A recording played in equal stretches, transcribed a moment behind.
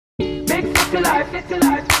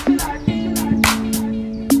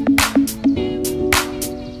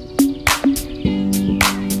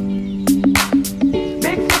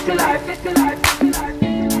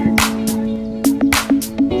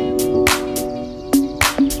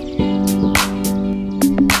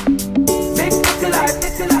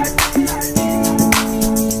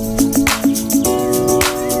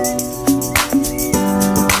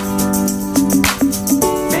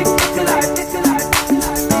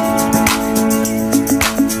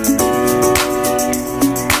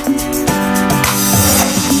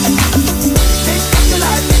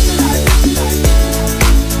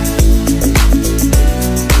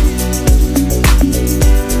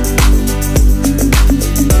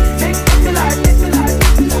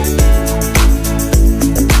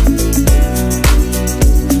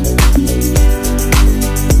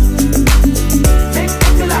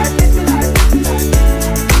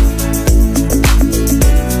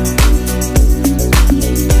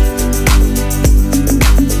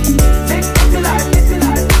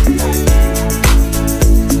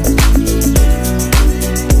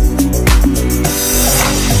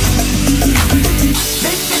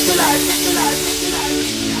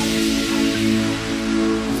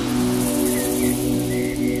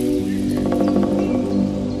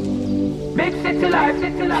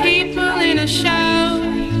People in a show,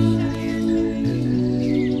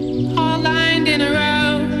 all lined in a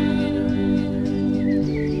row.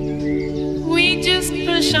 We just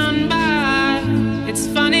push on by. It's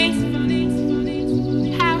funny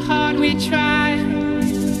how hard we try.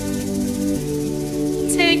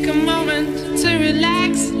 Take a moment to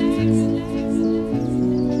relax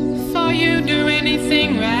before you do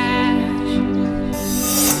anything rash.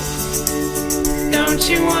 Don't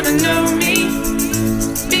you wanna know me?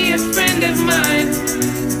 Be a friend of mine.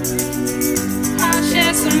 I'll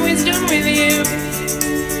share some wisdom with you.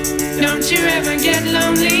 Don't you ever get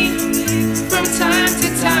lonely from time to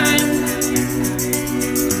time.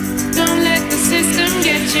 Don't let the system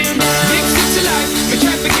get you down. Big city life, me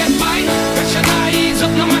try to get by. Pressure not ease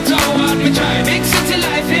up no matter how hard me try. Big city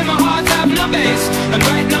life, in my heart have no base. And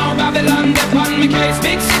right now Babylon get on me case.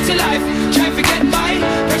 Big city life, try to get by.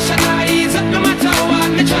 Pressure not ease up no matter how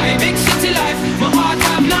hard me try. Big city life, my heart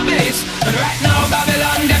have no base. And right now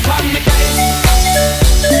Babylon get on me case.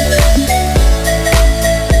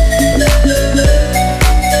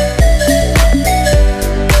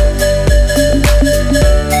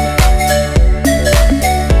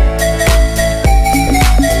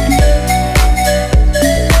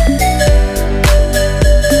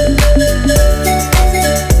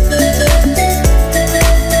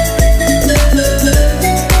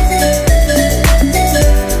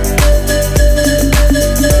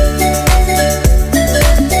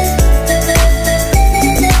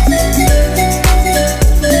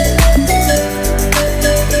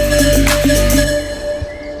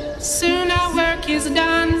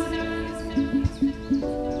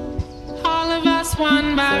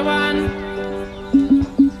 One by one,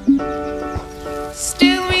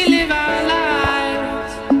 still we live our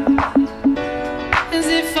lives as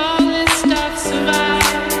if all this stuff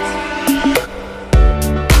survives.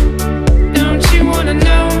 Don't you wanna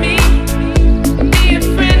know me? Be a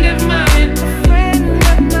friend of mine.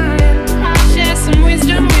 I'll share some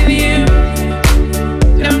wisdom with you.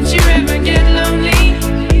 Don't you ever get lonely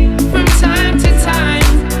from time to time.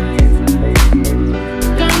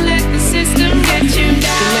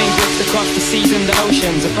 Across the seas and the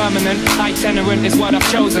oceans, a permanent itinerant is what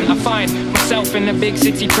I've chosen. I find myself in a big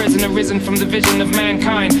city prison, arisen from the vision of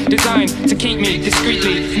mankind, designed to keep me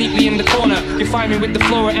discreetly, neatly in the corner. You find me with the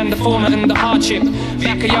flora and the fauna and the hardship.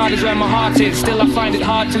 Backyard is where my heart is. Still I find it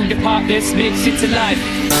hard to depart this big city life.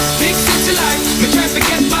 Big city life, me try to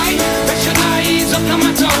get by.